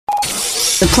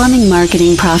The Plumbing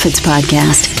Marketing Profits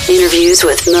Podcast. Interviews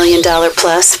with $1 million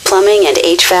plus plumbing and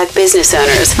HVAC business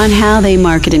owners on how they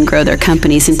market and grow their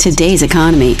companies in today's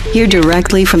economy. Hear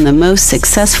directly from the most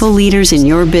successful leaders in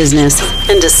your business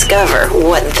and discover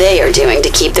what they are doing to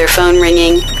keep their phone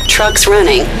ringing, trucks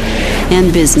running,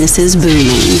 and businesses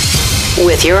booming.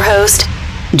 With your host,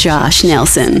 Josh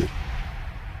Nelson.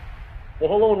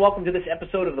 Well, hello and welcome to this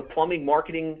episode of the Plumbing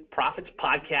Marketing Profits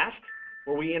Podcast,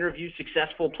 where we interview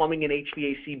successful plumbing and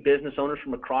HVAC business owners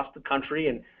from across the country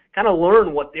and kind of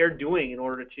learn what they're doing in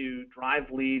order to drive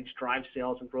leads, drive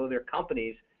sales, and grow their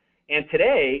companies. And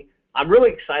today, I'm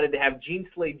really excited to have Gene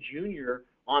Slade Jr.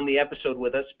 on the episode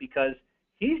with us because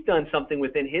he's done something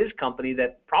within his company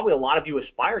that probably a lot of you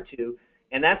aspire to,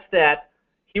 and that's that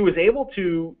he was able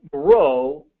to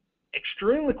grow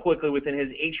extremely quickly within his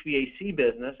HVAC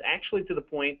business, actually to the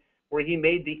point where he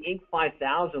made the Inc.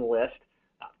 5000 list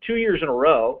 2 years in a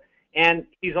row, and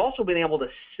he's also been able to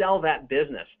sell that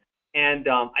business. And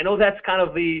I know that's kind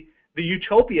of the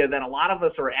utopia that a lot of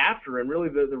us are after, and really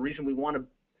the reason we want to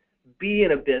be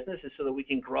in a business is so that we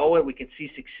can grow it, we can see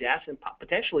success, and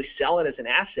potentially sell it as an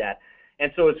asset.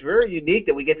 And so it's very unique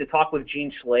that we get to talk with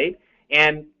Gene Slade,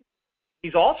 and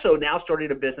he's also now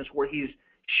started a business where he's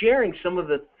sharing some of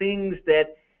the things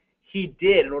that he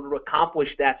did in order to accomplish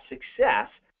that success.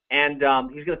 And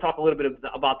he's going to talk a little bit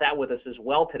about that with us as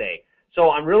well today.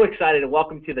 So I'm really excited to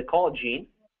welcome to the call, Gene.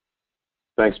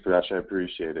 Thanks, Pradesh. I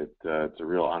appreciate it. It's a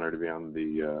real honor to be on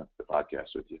the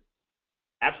podcast with you.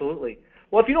 Absolutely.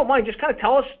 Well, if you don't mind, just kind of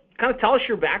tell us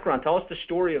your background. Tell us the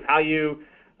story of how you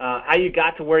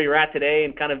got to where you're at today,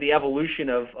 and kind of the evolution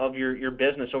of your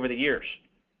business over the years.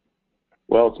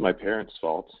 Well, it's my parents'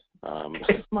 fault.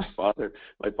 My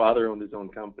father owned his own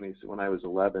company, so when I was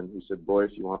 11, he said, "Boy,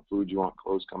 if you want food, you want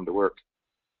clothes, come to work."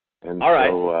 And all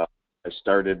right. So I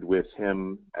started with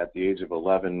him at the age of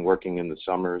 11, working in the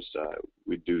summers.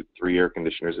 We'd do 3 air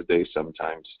conditioners a day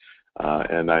sometimes.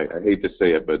 And I hate to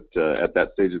say it, but at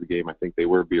that stage of the game, I think they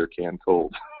were beer can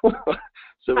cold.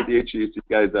 Some of the HVAC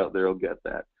guys out there will get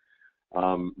that.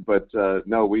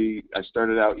 I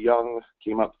started out young,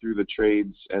 came up through the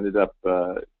trades, ended up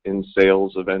in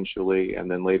sales eventually, and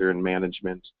then later in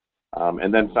management,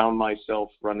 and then found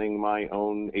myself running my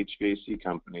own HVAC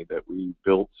company that we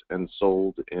built and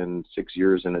sold in 6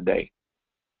 years and a day.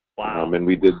 Wow. And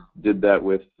we did that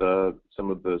with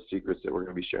some of the secrets that we're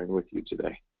going to be sharing with you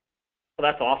today. Well,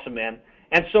 that's awesome, man.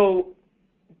 And so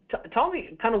tell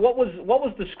me kind of what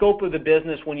was the scope of the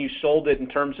business when you sold it in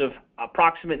terms of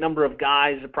approximate number of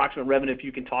guys, approximate revenue, if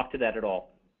you can talk to that at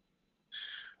all.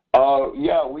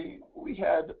 We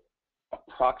had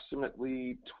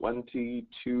approximately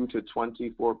 22 to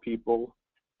 24 people,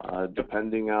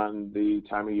 depending on the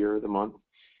time of year or the month.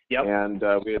 Yep. And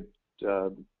we had,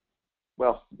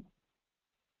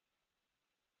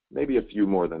 maybe a few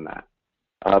more than that.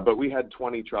 But we had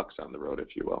 20 trucks on the road,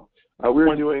 if you will. We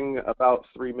were doing about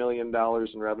 $3 million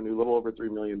in revenue, a little over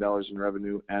 $3 million in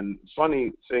revenue. And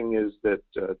funny thing is that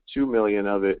 $2 million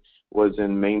of it was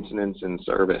in maintenance and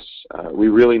service. We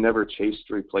really never chased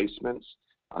replacements.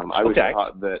 I was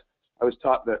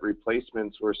taught that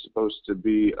replacements were supposed to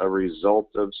be a result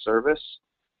of service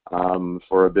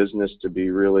for a business to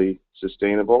be really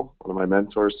sustainable. One of my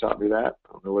mentors taught me that.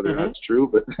 I don't know whether that's true,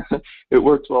 but it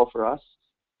worked well for us.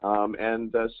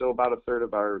 So about a third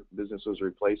of our business was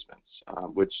replacements,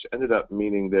 which ended up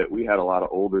meaning that we had a lot of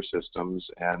older systems,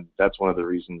 and that's one of the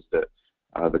reasons that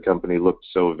the company looked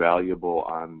so valuable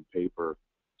on paper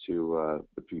to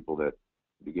the people that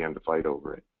began to fight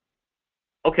over it.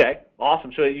 Okay,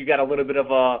 awesome. So you got a little bit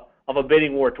of a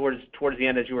bidding war towards the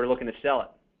end as you were looking to sell it.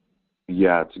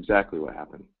 Yeah, it's exactly what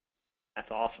happened.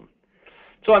 That's awesome.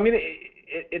 So I mean,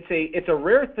 it's a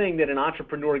rare thing that an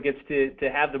entrepreneur gets to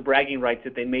have the bragging rights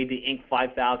that they made the Inc.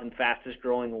 5000 fastest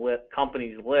growing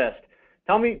companies list.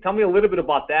 Tell me a little bit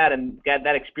about that and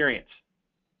that experience.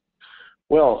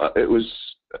 Well, it was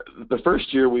the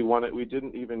first year we won it. We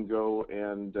didn't even go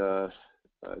and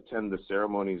attend the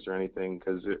ceremonies or anything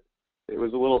because it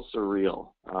was a little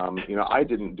surreal. I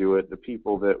didn't do it. The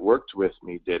people that worked with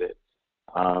me did it.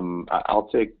 I'll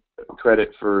take credit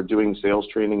for doing sales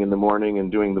training in the morning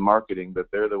and doing the marketing, but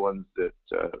they're the ones that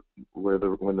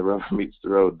when the rubber meets the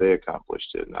road, they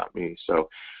accomplished it, not me. So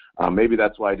maybe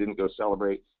that's why I didn't go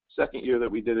celebrate. Second year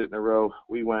that we did it in a row,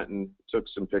 we went and took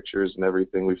some pictures and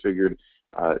everything. We figured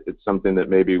it's something that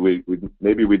maybe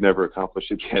we'd never accomplish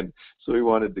again. So we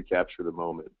wanted to capture the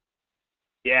moment.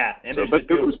 Yeah, and there's a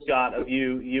good shot of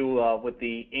you with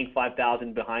the Inc.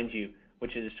 5000 behind you,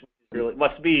 which is really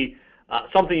must be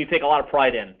something you take a lot of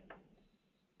pride in.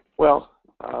 Well,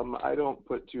 I don't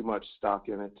put too much stock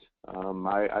in it.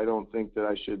 I don't think that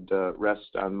I should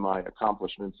rest on my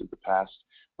accomplishments of the past.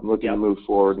 I'm looking to move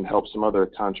forward and help some other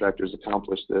contractors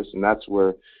accomplish this, and that's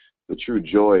where the true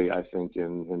joy, I think,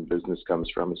 in business comes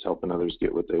from, is helping others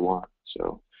get what they want.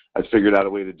 So I figured out a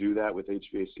way to do that with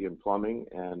HVAC and plumbing,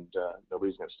 and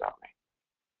nobody's going to stop me.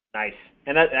 Nice,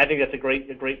 and I think that's a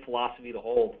great philosophy to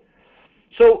hold.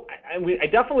 So I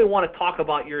definitely want to talk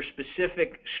about your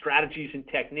specific strategies and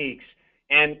techniques,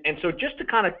 and so just to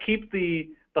kind of keep the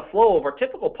flow of our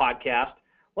typical podcast,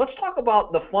 let's talk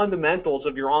about the fundamentals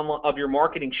of your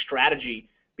marketing strategy,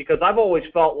 because I've always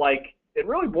felt like it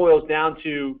really boils down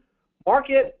to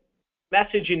market,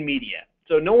 message, and media.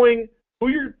 So knowing who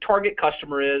your target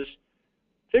customer is,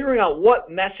 figuring out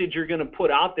what message you're going to put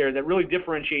out there that really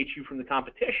differentiates you from the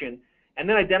competition, and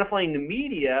then identifying the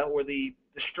media or the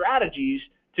strategies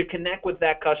to connect with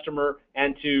that customer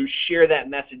and to share that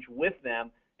message with them.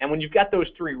 And when you've got those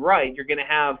three right, you're going to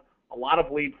have a lot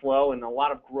of lead flow and a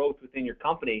lot of growth within your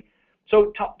company.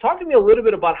 So talk to me a little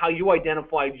bit about how you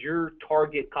identified your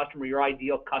target customer, your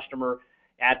ideal customer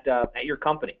at your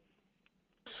company.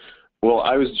 Well,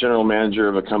 I was general manager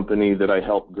of a company that I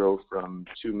helped grow from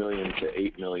 $2 million to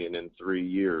 $8 million in 3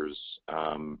 years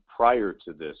prior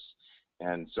to this.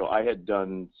 And so I had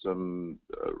done some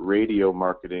radio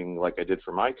marketing like I did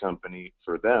for my company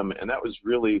for them, and that was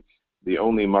really the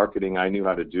only marketing I knew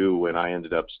how to do when I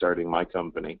ended up starting my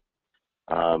company.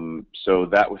 So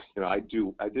that was, I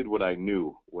did what I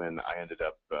knew when I ended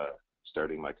up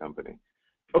starting my company.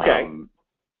 Okay.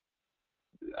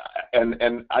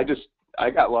 And I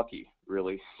got lucky,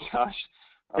 really, Josh.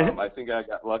 I think I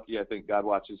got lucky. I think God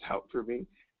watches out for me.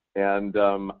 And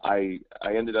I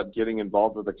ended up getting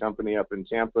involved with a company up in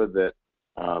Tampa that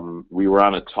we were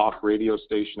on a talk radio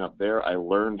station up there. I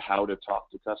learned how to talk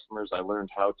to customers. I learned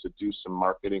how to do some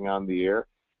marketing on the air.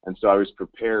 And so I was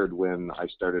prepared when I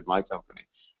started my company.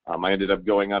 I ended up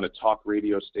going on a talk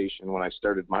radio station when I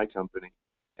started my company.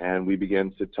 And we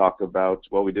began to talk about,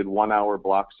 we did 1 hour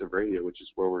blocks of radio, which is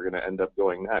where we're going to end up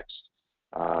going next.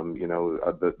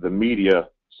 The media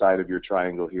side of your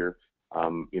triangle here,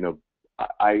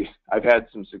 I've had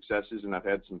some successes and I've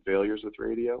had some failures with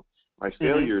radio. My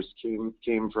failures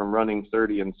came from running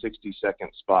 30 and 60-second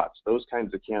spots. Those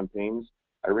kinds of campaigns,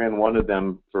 I ran one of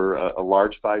them for a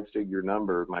large 5-figure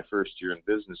number my first year in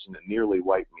business, and it nearly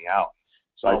wiped me out.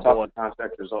 So I talk to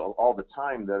contractors all the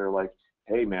time that are like,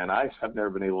 hey, man, I've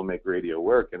never been able to make radio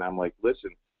work. And I'm like,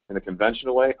 listen, in a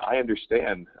conventional way, I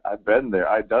understand. I've been there.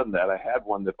 I've done that. I had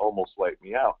one that almost wiped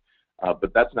me out.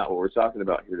 But that's not what we're talking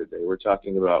about here today. We're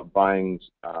talking about buying,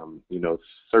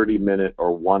 30-minute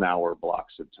or 1 hour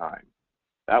blocks of time.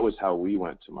 That was how we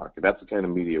went to market. That's the kind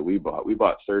of media we bought. We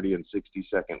bought 30 and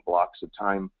 60-second blocks of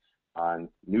time on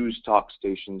news talk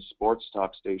stations, sports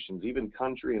talk stations, even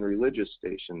country and religious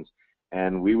stations.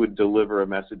 And we would deliver a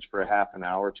message for a half an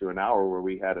hour to an hour where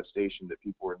we had a station that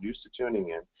people were used to tuning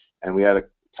in, and we had a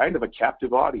kind of a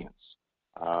captive audience.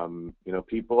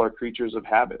 People are creatures of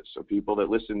habit. So people that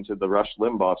listen to the Rush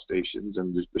Limbaugh stations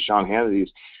and the Sean Hannitys,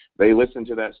 they listen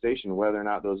to that station whether or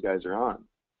not those guys are on.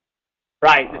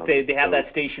 Right. They have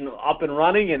that station up and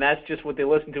running, and that's just what they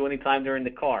listen to anytime they're in the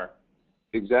car.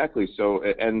 Exactly. So,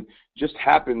 and just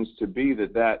happens to be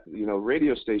that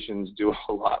radio stations do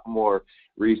a lot more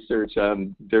research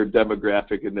on their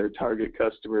demographic and their target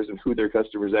customers and who their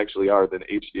customers actually are than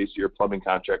HVAC or plumbing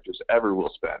contractors ever will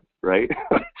spend, right?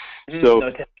 So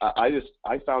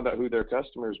I found out who their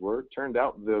customers were. Turned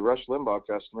out the Rush Limbaugh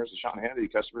customers, the Sean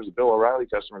Hannity customers, the Bill O'Reilly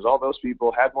customers, all those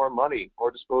people had more money,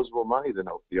 more disposable money than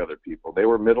the other people. They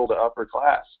were middle to upper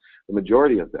class, the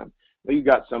majority of them. Well, you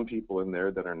got some people in there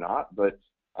that are not, but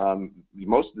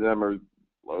most of them are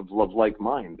of like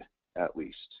mind, at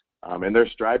least, and they're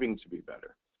striving to be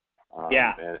better.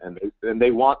 And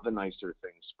they want the nicer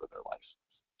things for their life.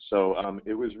 So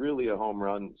it was really a home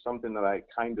run, something that I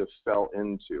kind of fell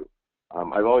into.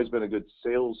 I've always been a good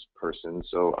salesperson,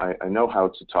 so I know how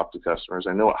to talk to customers.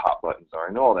 I know what hot buttons are.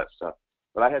 I know all that stuff.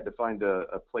 But I had to find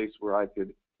a place where I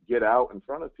could get out in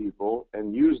front of people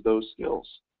and use those skills.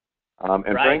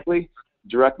 Frankly,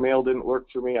 direct mail didn't work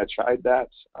for me. I tried that.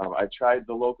 I tried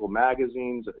the local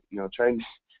magazines, trying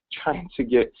to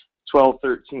get 12,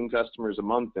 13 customers a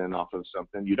month in off of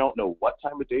something. You don't know what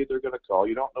time of day they're going to call.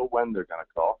 You don't know when they're going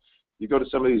to call. You go to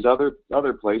some of these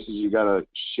other places, you got to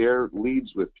share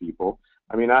leads with people.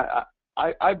 I mean,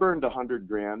 I burned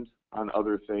 $100,000 on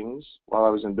other things while I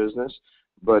was in business,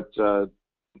 but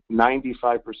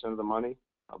 95% of the money,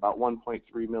 about $1.3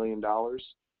 million,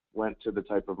 went to the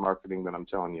type of marketing that I'm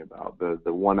telling you about,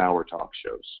 the 1 hour talk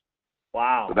shows.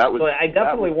 Wow. So I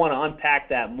definitely want to unpack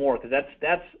that more, because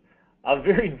that's a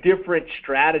very different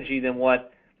strategy than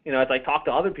what, as I talk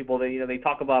to other people, they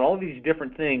talk about all these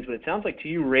different things, but it sounds like to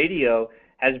you radio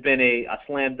has been a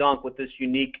slam dunk with this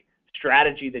unique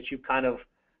strategy that you've kind of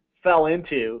fell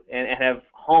into and have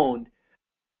honed.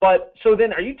 But so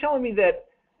then are you telling me that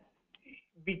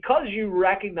because you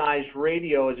recognized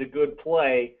radio as a good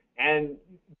play and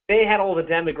they had all the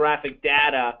demographic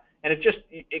data, and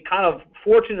it kind of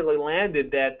fortunately landed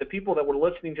that the people that were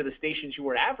listening to the stations you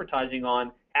were advertising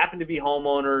on happened to be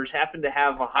homeowners, happened to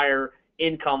have a higher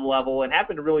income level, and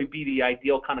happened to really be the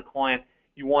ideal kind of client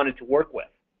you wanted to work with?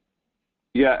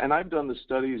 Yeah, and I've done the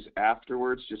studies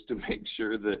afterwards just to make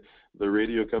sure that the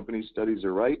radio company studies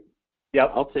are right.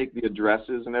 Yep. I'll take the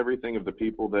addresses and everything of the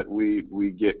people that we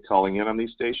get calling in on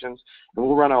these stations, and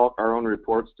we'll run our own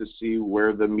reports to see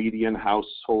where the median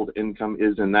household income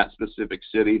is in that specific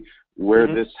city,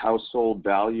 where this household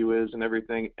value is and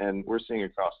everything, and we're seeing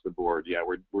across the board, yeah,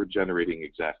 we're generating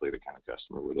exactly the kind of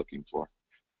customer we're looking for.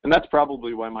 And that's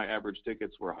probably why my average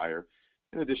tickets were higher,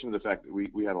 in addition to the fact that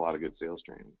we had a lot of good sales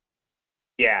training.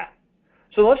 Yeah.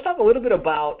 So let's talk a little bit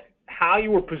about how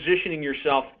you were positioning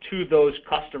yourself to those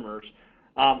customers.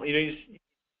 You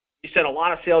said a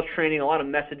lot of sales training, a lot of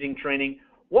messaging training.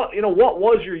 What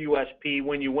was your USP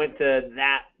when you went to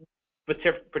that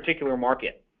particular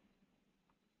market?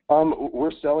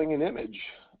 We're selling an image.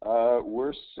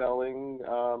 We're selling,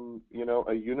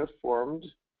 a uniformed,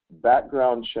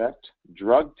 background-checked,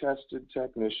 drug-tested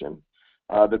technician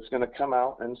that's going to come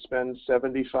out and spend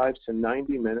 75 to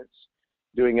 90 minutes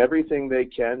doing everything they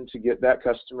can to get that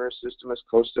customer system as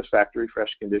close to factory fresh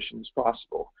condition as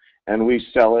possible. And we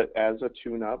sell it as a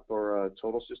tune-up or a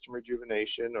total system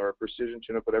rejuvenation or a precision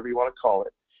tune-up, whatever you want to call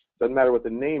it. Doesn't matter what the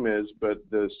name is, but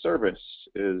the service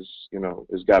is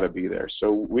got to be there.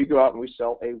 So we go out and we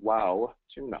sell a WOW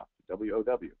tune-up,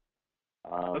 W-O-W.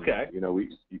 Okay.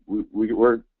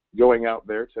 We're going out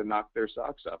there to knock their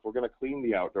socks off. We're going to clean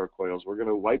the outdoor coils. We're going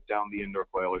to wipe down the indoor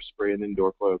coil or spray an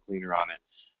indoor coil cleaner on it.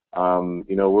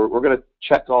 We're going to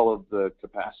check all of the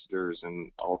capacitors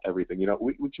and everything.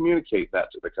 We communicate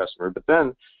that to the customer, but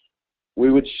then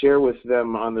we would share with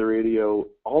them on the radio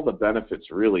all the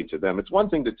benefits really to them. It's one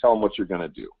thing to tell them what you're going to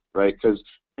do, right? Because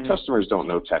customers don't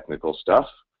know technical stuff,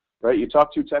 right? You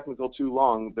talk too technical too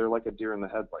long, they're like a deer in the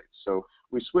headlights. So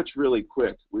we switch really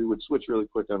quick. We would switch really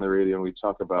quick on the radio, and we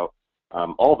talk about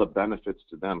all the benefits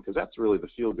to them, because that's really the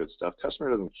feel-good stuff.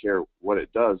 Customer doesn't care what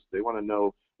it does. They want to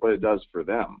know what it does for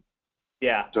them.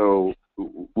 Yeah. So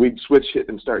we'd switch it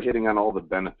and start hitting on all the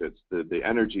benefits, the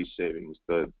energy savings,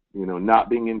 the not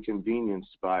being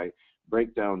inconvenienced by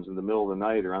breakdowns in the middle of the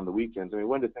night or on the weekends. I mean,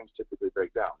 when do things typically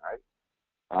break down, right?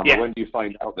 Yeah. When do you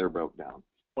find out they're broke down?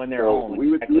 When they're home.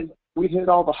 We'd hit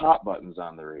all the hot buttons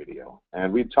on the radio,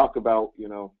 and we'd talk about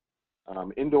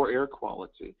indoor air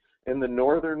quality. In the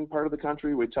northern part of the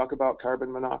country, we talk about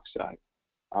carbon monoxide.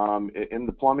 In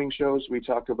the plumbing shows, we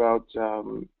talk about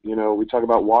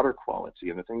water quality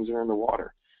and the things that are in the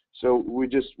water. So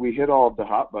we hit all of the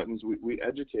hot buttons. We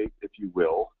educate, if you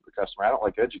will, the customer. I don't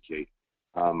like educate.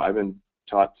 I've been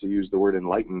taught to use the word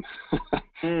enlighten.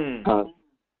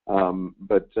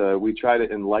 But we try to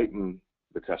enlighten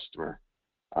the customer.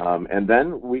 And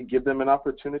then we give them an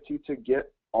opportunity to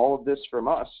get all of this from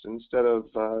us instead of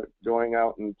going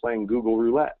out and playing Google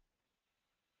roulette.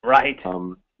 Right.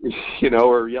 Or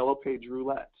yellow page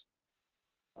roulette.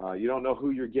 You don't know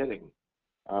who you're getting.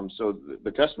 So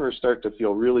the customers start to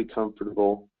feel really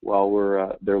comfortable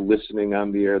while they're listening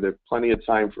on the air. There's plenty of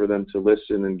time for them to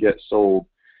listen and get sold.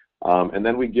 And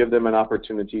then we give them an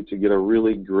opportunity to get a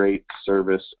really great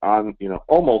service on,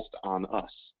 almost on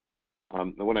us.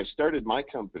 When I started my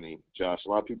company, Josh, a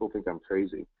lot of people think I'm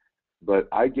crazy, but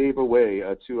I gave away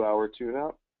a 2-hour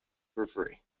tune-up for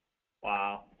free.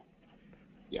 Wow.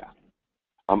 Yeah.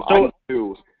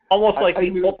 Almost like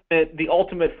the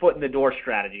ultimate foot in the door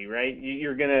strategy, right?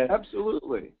 You're gonna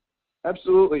absolutely.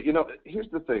 Here's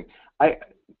the thing: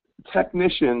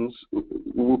 technicians,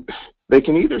 they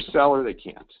can either sell or they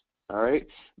can't. All right,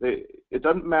 it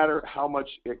doesn't matter how much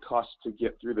it costs to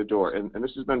get through the door, and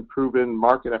this has been proven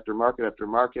market after market after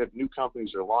market. New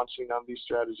companies are launching on these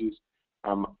strategies.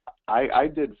 I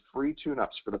did free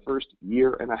tune-ups for the first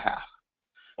year and a half.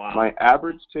 Wow. My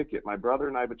average ticket, my brother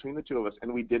and I, between the two of us,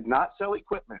 and we did not sell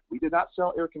equipment. We did not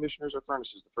sell air conditioners or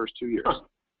furnaces the first 2 years.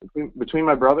 Between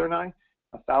my brother and I,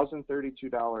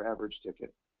 $1,032 average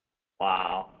ticket.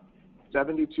 Wow.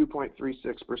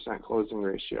 72.36% closing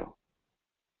ratio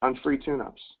on free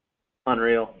tune-ups.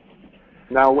 Unreal.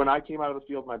 Now, when I came out of the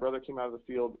field, my brother came out of the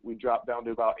field, we dropped down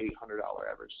to about $800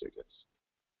 average tickets.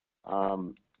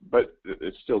 But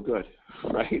it's still good,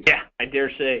 right? Yeah, I dare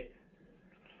say.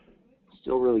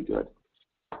 Still really good.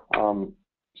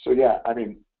 So yeah, I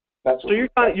mean, that's so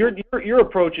your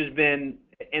approach has been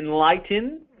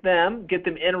enlighten them, get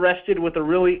them interested with a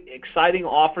really exciting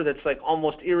offer that's like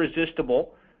almost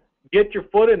irresistible, get your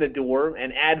foot in the door,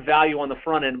 and add value on the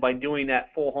front end by doing that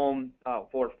full home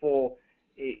for full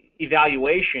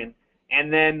evaluation,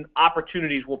 and then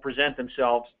opportunities will present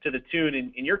themselves to the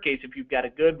tune. In your case, if you've got a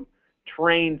good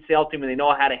trained sales team and they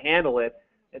know how to handle it,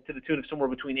 to the tune of somewhere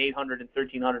between $800 and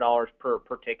 $1,300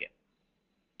 per ticket.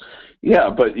 Yeah,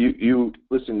 but you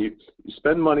listen, you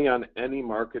spend money on any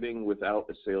marketing without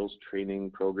a sales training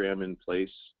program in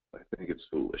place, I think it's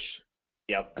foolish.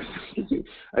 Yep.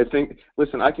 I think,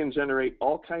 listen, I can generate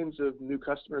all kinds of new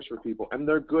customers for people, and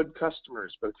they're good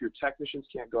customers, but if your technicians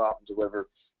can't go out and deliver,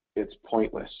 it's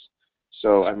pointless.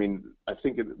 So, I mean, I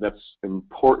think that's an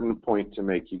important point to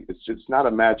make. It's not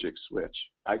a magic switch.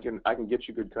 I can get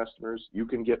you good customers. You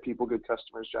can get people good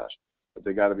customers, Josh, but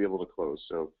they got to be able to close.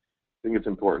 So I think it's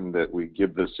important that we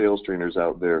give the sales trainers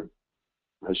out there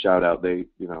a shout out. They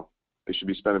should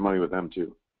be spending money with them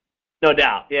too. No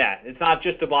doubt. Yeah. It's not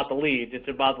just about the leads. It's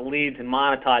about the leads and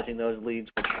monetizing those leads,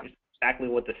 which is exactly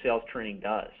what the sales training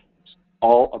does.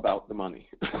 All about the money.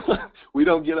 We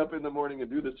don't get up in the morning and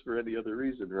do this for any other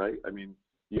reason, right? I mean,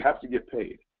 you have to get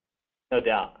paid. No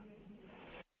doubt.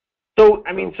 So,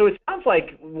 I mean, so it sounds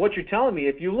like what you're telling me,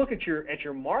 if you look at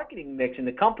your marketing mix in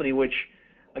the company, which,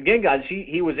 again, guys,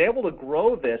 he was able to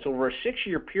grow this over a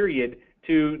 6-year period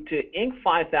to Inc.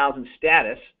 5000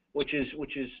 status, which is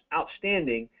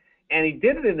outstanding, and he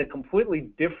did it in a completely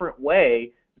different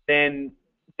way than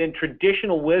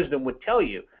traditional wisdom would tell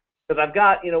you. Because I've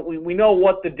got, we know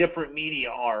what the different media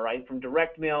are, right? From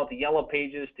direct mail to yellow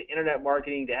pages to internet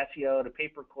marketing to SEO to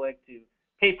pay-per-click to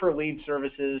pay-per-lead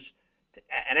services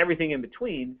and everything in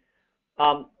between.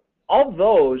 Of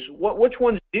those, which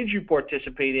ones did you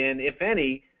participate in, if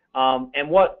any? And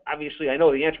what, obviously, I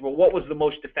know the answer, but what was the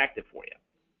most effective for you?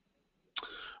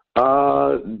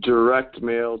 Direct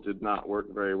mail did not work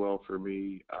very well for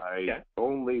me. I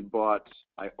only got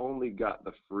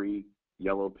the free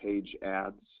yellow page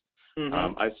ads.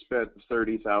 Mm-hmm. I spent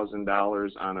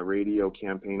 $30,000 on a radio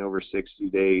campaign over 60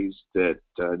 days that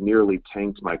nearly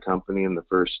tanked my company in the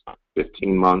first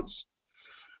 15 months.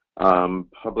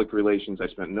 Public relations, I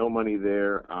spent no money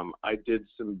there. I did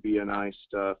some BNI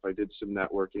stuff. I did some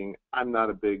networking. I'm not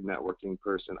a big networking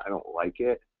person. I don't like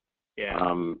it. Yeah.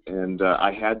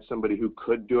 I had somebody who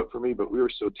could do it for me, but we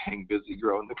were so dang busy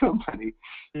growing the company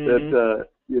that,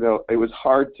 it was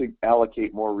hard to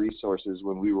allocate more resources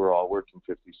when we were all working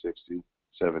 50, 60,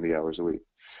 70 hours a week.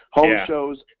 Home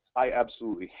shows, I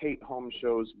absolutely hate home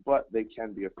shows, but they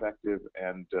can be effective.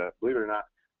 And believe it or not,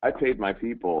 I paid my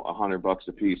people $100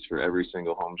 a piece for every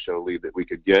single home show lead that we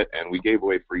could get, and we gave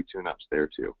away free tune-ups there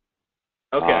too.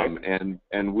 Okay.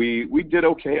 And we did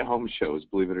okay at home shows,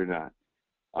 believe it or not.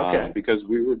 Because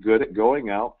we were good at going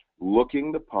out,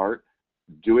 looking the part,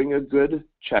 doing a good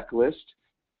checklist,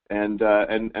 and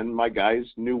my guys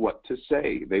knew what to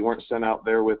say. They weren't sent out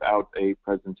there without a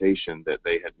presentation that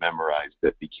they had memorized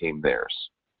that became theirs.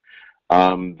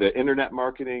 The internet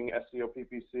marketing, SEO,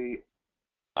 PPC,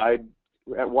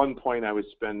 at one point I was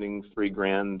spending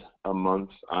 $3,000 a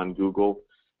month on Google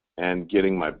and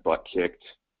getting my butt kicked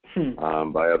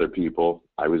by other people.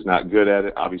 I was not good at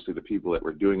it. Obviously, the people that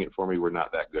were doing it for me were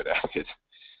not that good at it.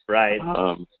 Right.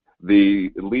 The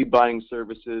lead buying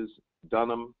services, done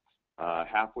them,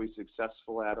 halfway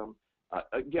successful at them.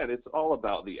 Again, it's all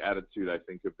about the attitude, I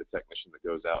think, of the technician that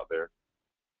goes out there.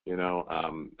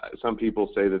 Some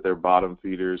people say that they're bottom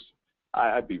feeders.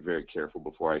 I'd be very careful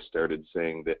before I started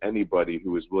saying that anybody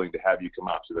who was willing to have you come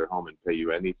out to their home and pay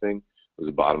you anything was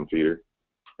a bottom feeder.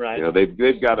 Right.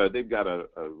 They've got a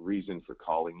reason for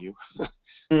calling you. Mm-hmm.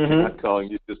 They're not calling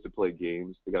you just to play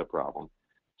games. They got a problem.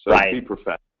 So be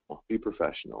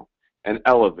professional, and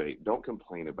elevate. Don't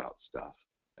complain about stuff.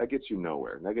 That gets you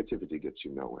nowhere. Negativity gets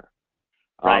you nowhere.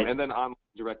 Right. And then online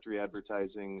directory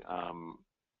advertising. I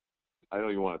know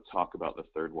you want to talk about the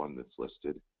third one that's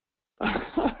listed. I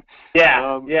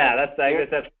guess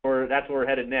that's where we're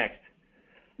headed next.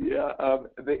 Yeah,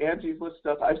 the Angie's List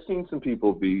stuff. I've seen some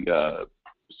people be okay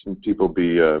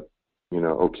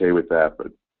with that, but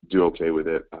do okay with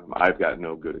it. I've got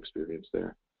no good experience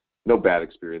there. No bad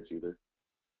experience either.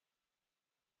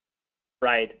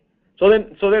 Right. So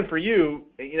then for you,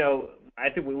 I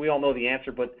think we all know the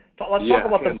answer, but let's talk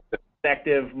about the most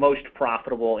effective, most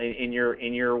profitable in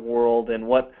your world, and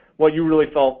what you really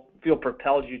feel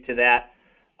propelled you to that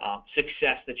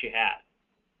success that you had.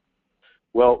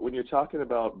 Well, when you're talking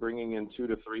about bringing in 2,000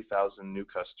 to 3,000 new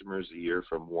customers a year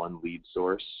from one lead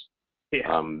source,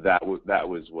 Yeah. That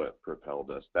was what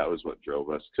propelled us. That was what drove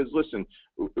us. Because listen,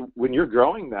 when you're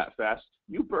growing that fast,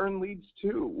 you burn leads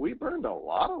too. We burned a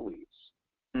lot of leads,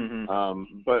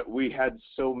 but we had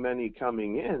so many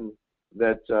coming in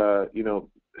that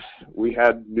we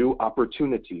had new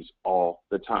opportunities all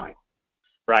the time.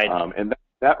 Right. And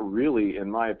that really, in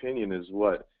my opinion, is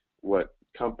what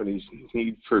companies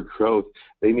need for growth.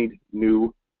 They need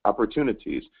new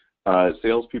opportunities.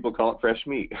 Salespeople call it fresh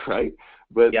meat, right?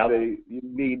 But you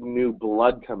need new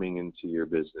blood coming into your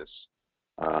business.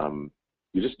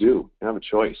 You just do. You don't have a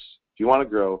choice. If you want to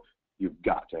grow, you've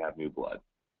got to have new blood.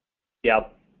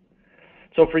 Yep.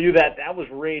 So for you, that was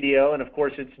radio, and of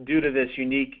course, it's due to this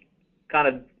unique, kind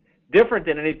of different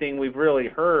than anything we've really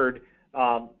heard,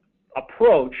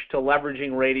 approach to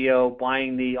leveraging radio,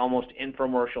 buying the almost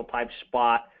infomercial type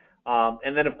spot,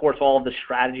 and then of course all of the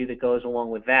strategy that goes along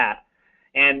with that.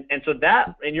 And so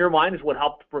that, in your mind, is what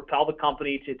helped propel the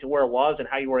company to where it was, and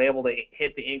how you were able to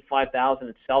hit the Inc. 5000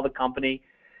 and sell the company.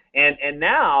 And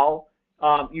now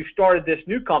you started this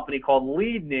new company called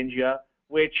Lead Ninja,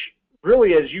 which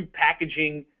really is you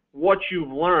packaging what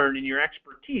you've learned in your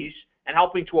expertise and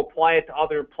helping to apply it to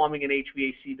other plumbing and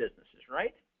HVAC businesses,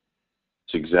 right?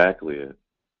 That's exactly it.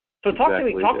 So talk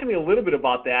to me a little bit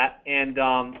about that, and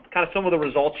kind of some of the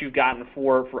results you've gotten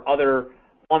for other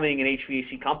plumbing and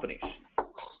HVAC companies.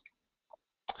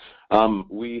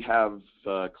 We have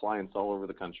clients all over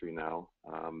the country now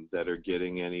that are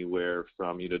getting anywhere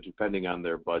from, depending on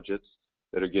their budgets,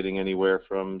 that are getting anywhere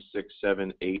from 6,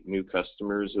 7, 8 new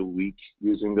customers a week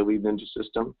using the Lead Ninja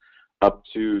system, up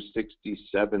to 60,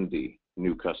 70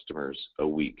 new customers a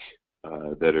week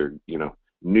that are,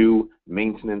 new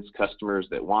maintenance customers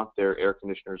that want their air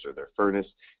conditioners or their furnace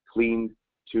cleaned,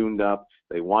 tuned up.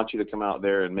 They want you to come out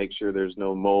there and make sure there's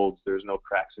no molds, there's no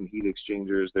cracks in heat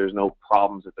exchangers, there's no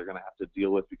problems that they're going to have to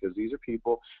deal with, because these are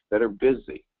people that are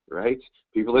busy, right?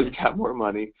 People that got more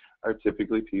money are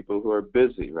typically people who are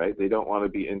busy, right? They don't want to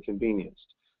be inconvenienced.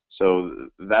 So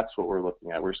that's what we're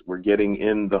looking at. We're getting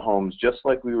in the homes just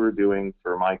like we were doing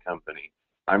for my company.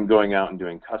 I'm going out and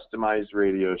doing customized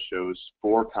radio shows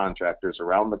for contractors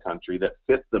around the country that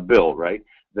fit the bill, right?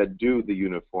 That do the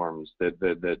uniforms, that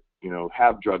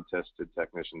have drug tested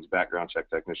technicians, background check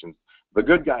technicians, the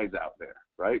good guys out there,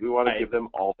 right? We want to give them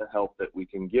all the help that we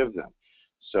can give them.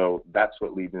 So that's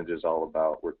what Lead Ninja is all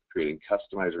about. We're creating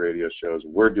customized radio shows.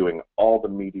 We're doing all the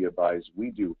media buys.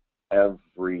 We do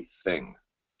everything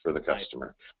for the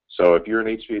customer. So if you're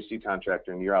an HVAC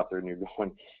contractor and you're out there and you're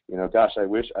going, gosh, I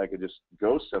wish I could just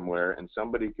go somewhere and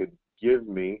somebody could give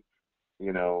me,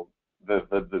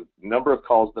 the number of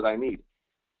calls that I need,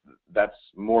 that's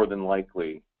more than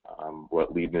likely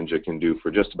what Lead Ninja can do for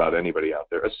just about anybody out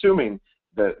there, assuming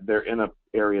that they're in an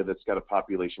area that's got a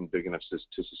population big enough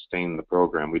to sustain the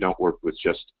program. We don't work with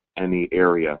just any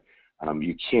area.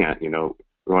 You can't, we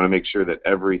want to make sure that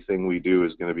everything we do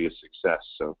is going to be a success.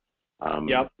 So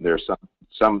there's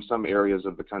some areas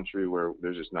of the country where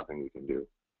there's just nothing we can do.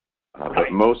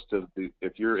 But most of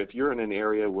if you're in an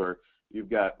area where you've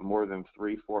got more than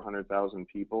 300,000-400,000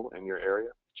 people in your area,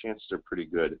 chances are pretty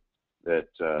good that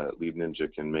Lead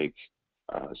Ninja can make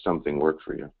something work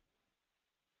for you.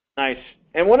 Nice.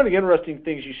 And one of the interesting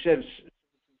things you said is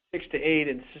 6 to 8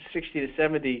 and 60 to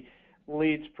 70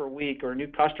 leads per week or new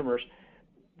customers.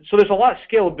 So there's a lot of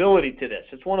scalability to this.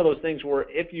 It's one of those things where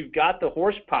if you've got the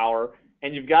horsepower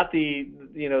and you've got the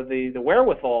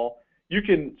wherewithal, you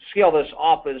can scale this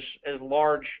up as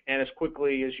large and as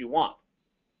quickly as you want.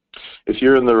 If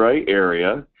you're in the right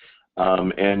area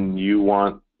and you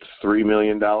want $3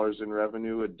 million in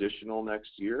revenue additional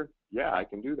next year, yeah, I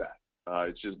can do that.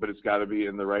 But it's got to be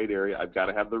in the right area. I've got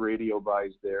to have the radio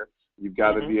buys there. You've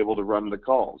got to be able to run the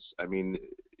calls. I mean,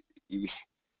 you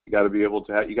got to be able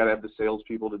to. You got to have the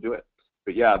salespeople to do it.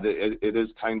 But yeah, it is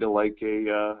kind of like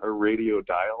a radio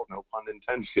dial, no pun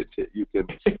intended. You can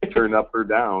turn up or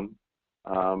down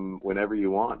whenever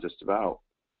you want, just about.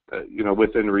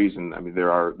 Within reason. I mean,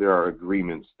 there are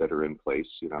agreements that are in place.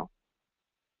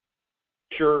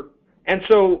 Sure. And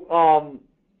so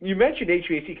you mentioned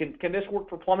HVAC. Can this work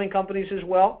for plumbing companies as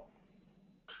well?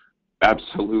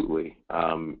 Absolutely.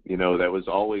 That was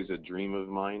always a dream of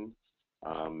mine.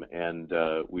 And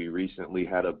we recently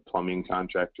had a plumbing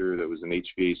contractor that was an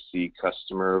HVAC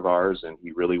customer of ours, and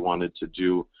he really wanted to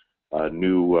do a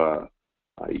new,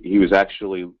 he was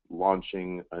actually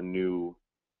launching a new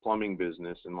plumbing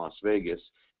business in Las Vegas.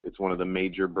 It's one of the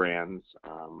major brands.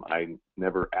 I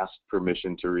never asked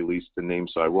permission to release the name,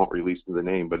 so I won't release the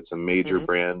name, but it's a major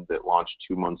brand that launched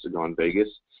 2 months ago in Vegas.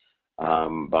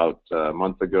 About a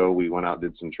month ago, we went out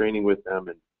and did some training with them,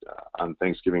 and on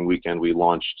Thanksgiving weekend, we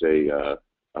launched a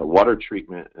water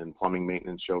treatment and plumbing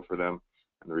maintenance show for them,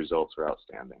 and the results were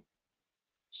outstanding.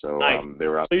 So nice.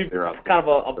 they're out. So you've kind of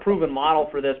a proven model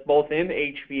for this, both in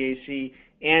HVAC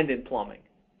and in plumbing.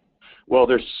 Well,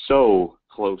 they're so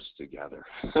close together.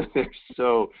 They're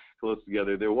so close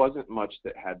together. There wasn't much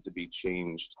that had to be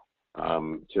changed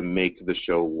to make the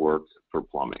show work for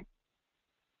plumbing.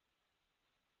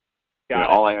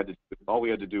 All we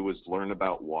had to do was learn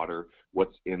about water,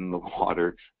 what's in the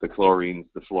water, the chlorines,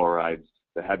 the fluorides,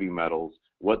 the heavy metals,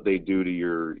 what they do to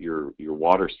your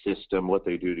water system, what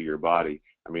they do to your body.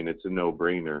 I mean, it's a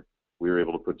no-brainer. We were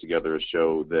able to put together a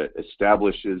show that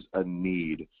establishes a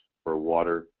need for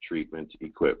water treatment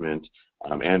equipment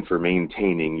and for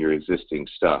maintaining your existing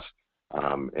stuff.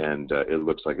 And it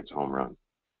looks like it's a home run.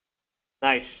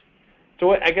 Nice.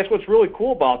 So I guess what's really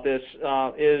cool about this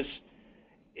is,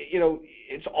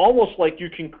 it's almost like you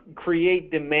can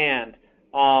create demand.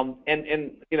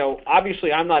 And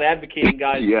obviously I'm not advocating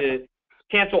guys to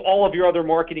cancel all of your other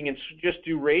marketing and just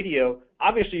do radio.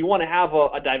 Obviously you want to have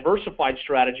a diversified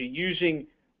strategy using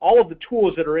all of the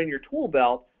tools that are in your tool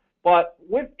belt. But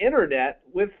with internet,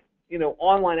 with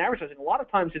online advertising, a lot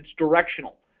of times it's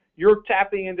directional. You're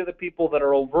tapping into the people that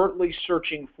are overtly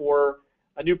searching for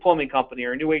a new plumbing company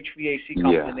or a new HVAC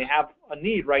company, and they have a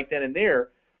need right then and there.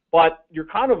 But you're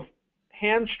kind of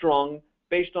hamstrung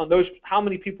based on how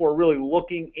many people are really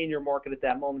looking in your market at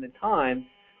that moment in time.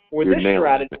 With this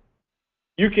strategy,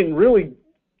 you can really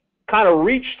kind of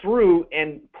reach through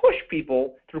and push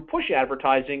people through push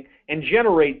advertising and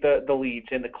generate the leads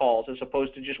and the calls as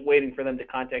opposed to just waiting for them to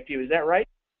contact you. Is that right?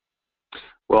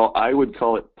 Well, I would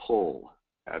call it pull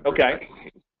advertising.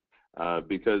 Okay.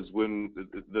 Because when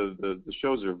the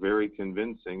shows are very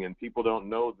convincing and people don't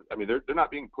know, I mean, they're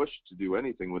not being pushed to do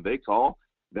anything. When they call,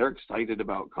 they're excited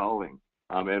about calling.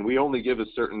 And we only give a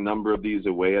certain number of these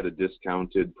away at a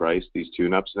discounted price, these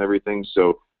tune-ups and everything.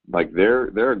 So like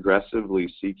they're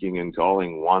aggressively seeking and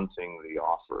calling, wanting the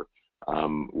offer.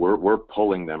 We're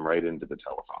pulling them right into the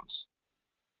telephones.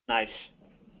 Nice.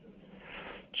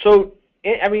 So,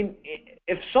 I mean,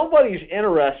 if somebody's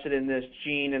interested in this,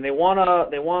 Gene, and they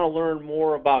wanna learn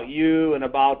more about you and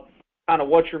about kind of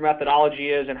what your methodology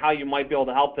is and how you might be able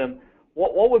to help them,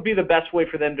 what would be the best way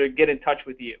for them to get in touch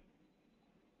with you?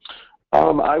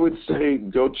 I would say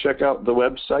go check out the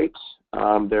website.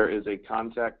 There is a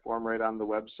contact form right on the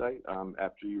website.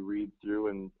 After you read through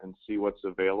and see what's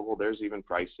available, there's even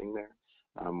pricing there.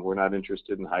 We're not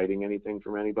interested in hiding anything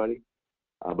from anybody.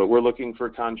 But we're looking for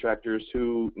contractors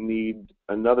who need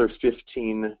another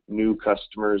 15 new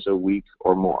customers a week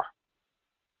or more.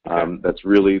 Okay. That's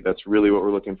really what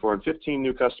we're looking for. And 15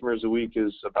 new customers a week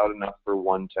is about enough for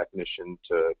one technician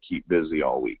to keep busy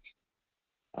all week.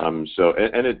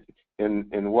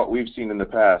 In what we've seen in the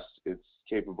past, it's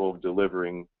capable of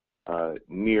delivering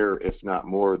near, if not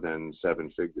more than 7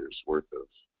 figures worth of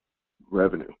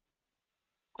revenue.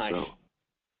 Nice. So,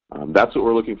 that's what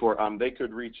we're looking for. They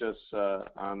could reach us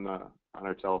on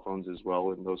our telephones as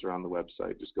well, and those are on the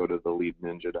website. Just go to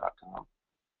theleadninja.com.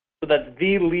 So that's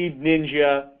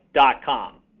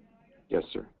theleadninja.com. Yes,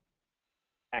 sir.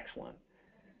 Excellent.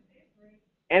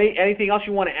 Anything else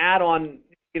you want to add on,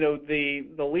 the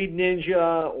Lead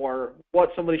Ninja, or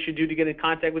what somebody should do to get in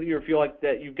contact with you, or feel like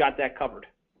that you've got that covered?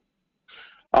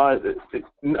 I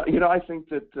think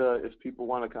that if people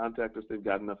want to contact us, they've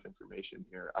got enough information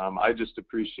here. I just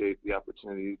appreciate the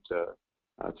opportunity to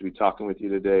be talking with you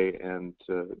today and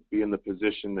to be in the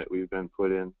position that we've been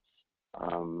put in.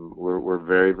 We're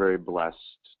very, very blessed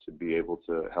to be able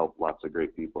to help lots of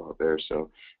great people out there. So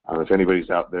if anybody's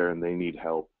out there and they need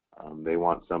help, they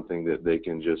want something that they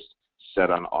can just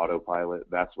set on autopilot,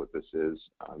 that's what this is.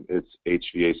 It's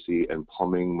HVAC and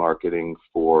plumbing marketing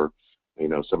for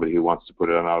somebody who wants to put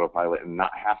it on autopilot and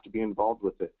not have to be involved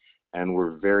with it. And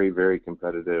we're very, very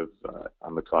competitive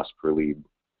on the cost per lead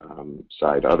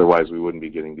side. Otherwise, we wouldn't be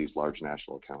getting these large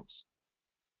national accounts.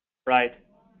 Right.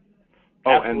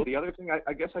 Oh, and the other thing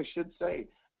I guess I should say,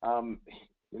 I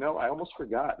almost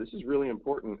forgot. This is really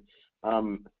important.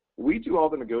 We do all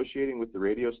the negotiating with the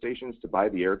radio stations to buy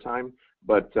the airtime,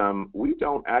 but we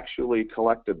don't actually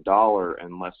collect a dollar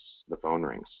unless the phone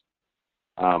rings.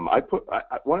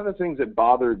 One of the things that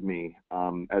bothered me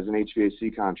as an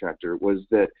HVAC contractor was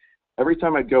that every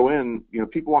time I go in,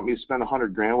 people want me to spend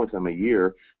 $100,000 with them a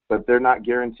year, but they're not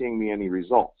guaranteeing me any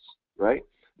results, right?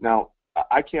 Now,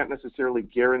 I can't necessarily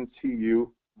guarantee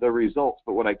you the results,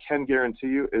 but what I can guarantee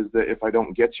you is that if I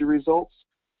don't get you results,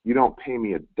 you don't pay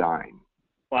me a dime.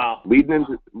 Wow. Lead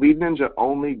Ninja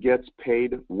only gets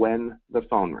paid when the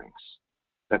phone rings.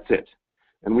 That's it.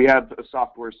 And we have a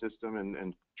software system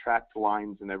and tracked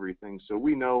lines and everything. So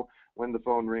we know when the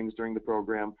phone rings during the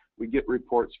program. We get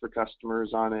reports for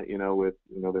customers on it, with,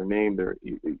 their name,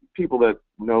 people that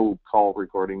know call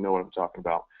recording know what I'm talking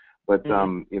about. But,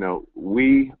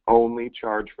 we only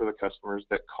charge for the customers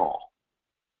that call.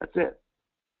 That's it.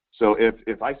 So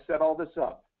if I set all this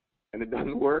up and it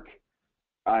doesn't work,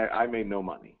 I made no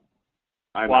money.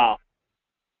 Wow.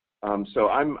 So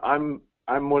I'm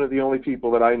one of the only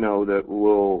people that I know that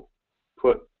will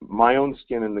put my own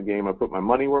skin in the game. I put my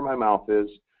money where my mouth is.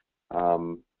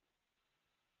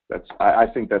 I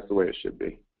think that's the way it should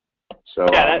be. So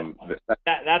yeah,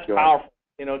 that's powerful.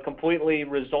 Completely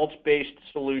results-based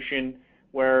solution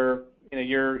where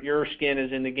your skin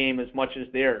is in the game as much as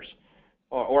theirs,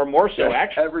 or more so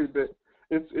actually. Every bit.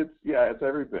 It's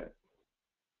every bit.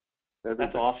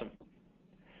 That's awesome.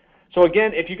 So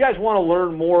again, if you guys want to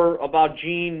learn more about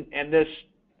Gene and this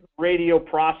radio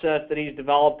process that he's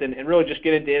developed and really just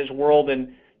get into his world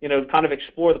and kind of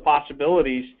explore the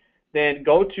possibilities, then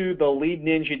go to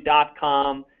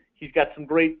theleadninja.com. He's got some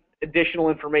great additional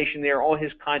information there. All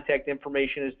his contact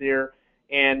information is there,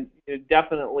 and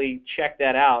definitely check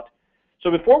that out.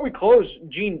 So before we close,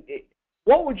 Gene,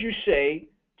 what would you say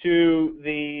to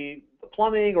the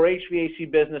plumbing or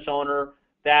HVAC business owner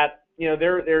that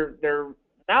they're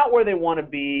not where they want to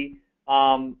be?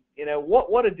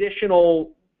 What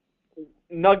additional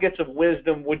nuggets of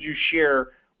wisdom would you share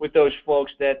with those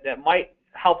folks that might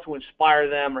help to inspire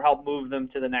them or help move them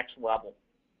to the next level?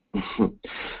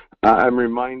 I'm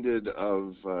reminded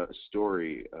of a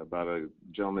story about a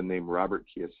gentleman named Robert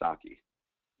Kiyosaki.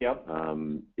 Yep.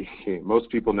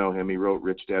 Most people know him. He wrote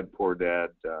Rich Dad, Poor Dad,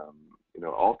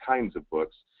 all kinds of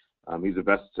books. He's a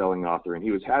best-selling author, and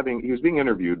he was being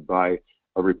interviewed by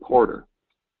a reporter.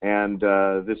 And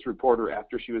this reporter,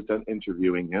 after she was done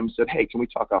interviewing him, said, "Hey, can we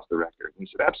talk off the record?" And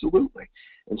he said, "Absolutely."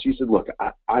 And she said, "Look,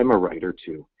 I'm a writer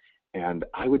too, and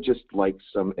I would just like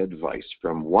some advice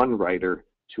from one writer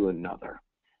to another,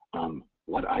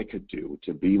 what I could do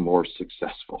to be more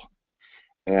successful."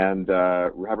 And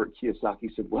Robert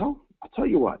Kiyosaki said, "Well, I'll tell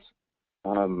you what.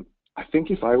 I think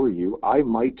if I were you, I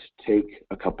might take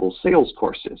a couple sales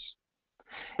courses."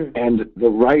 And the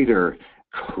writer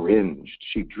cringed.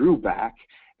 She drew back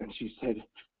and she said,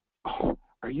 "Oh,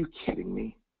 are you kidding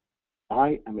me?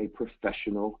 I am a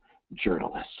professional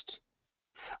journalist.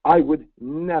 I would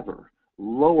never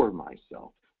lower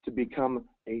myself to become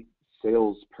a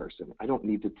salesperson. I don't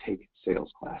need to take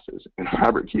sales classes." And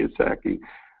Robert Kiyosaki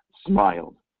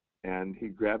smiled, and he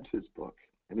grabbed his book,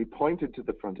 and he pointed to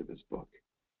the front of his book,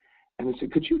 and he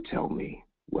said, "Could you tell me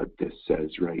what this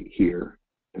says right here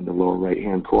in the lower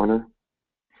right-hand corner?"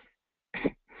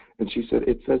 And she said,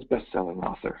 "It says best-selling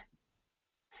author."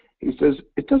 He says,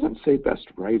 "It doesn't say best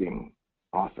writing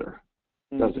author,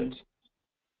 does it?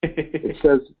 It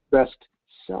says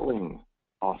best-selling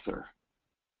author."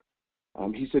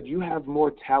 He said, "You have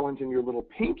more talent in your little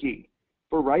pinky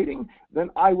for writing than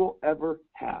I will ever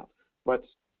have. But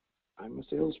I'm a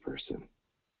salesperson,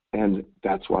 and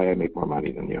that's why I make more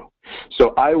money than you."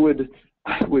 So I would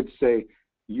say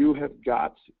you have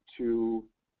got to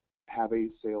have a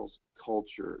sales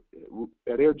culture.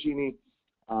 At Air Genie,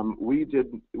 we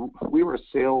were a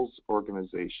sales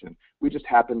organization. We just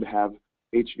happened to have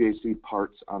HVAC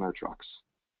parts on our trucks.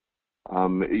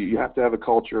 You have to have a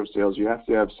culture of sales. You have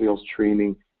to have sales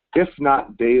training. If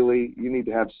not daily, you need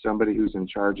to have somebody who's in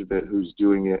charge of it, who's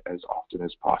doing it as often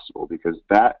as possible, because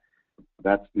that's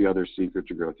the other secret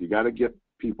to growth. You got to get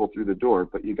people through the door,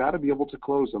 but you got to be able to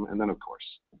close them. And then, of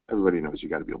course, everybody knows you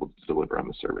got to be able to deliver on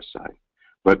the service side.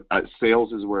 But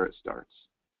sales is where it starts.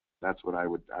 That's what I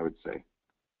would say.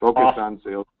 Focus on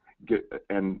sales.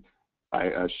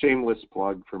 A shameless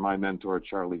plug for my mentor,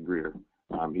 Charlie Greer.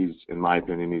 He's, in my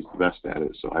opinion, he's the best at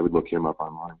it. So I would look him up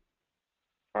online.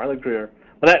 Charlie Greer.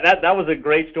 Well, that was a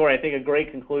great story. I think a great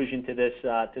conclusion to this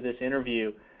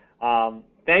interview.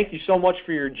 Thank you so much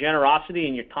for your generosity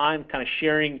and your time, kind of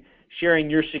sharing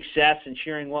your success and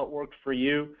sharing what worked for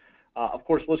you. Of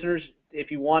course, listeners,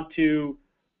 if you want to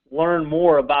learn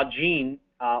more about Gene,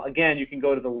 again, you can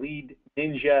go to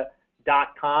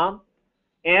theleadninja.com.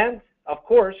 And, of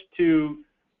course, to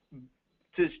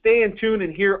stay in tune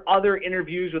and hear other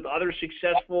interviews with other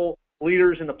successful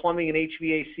leaders in the plumbing and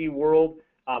HVAC world,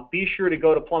 be sure to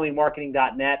go to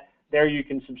plumbingmarketing.net. There you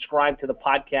can subscribe to the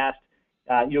podcast.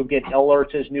 You'll get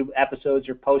alerts as new episodes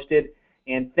are posted.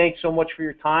 And thanks so much for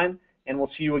your time, and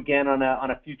we'll see you again on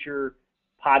a future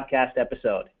podcast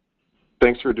episode.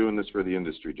 Thanks for doing this for the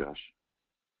industry, Josh.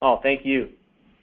 Oh, thank you.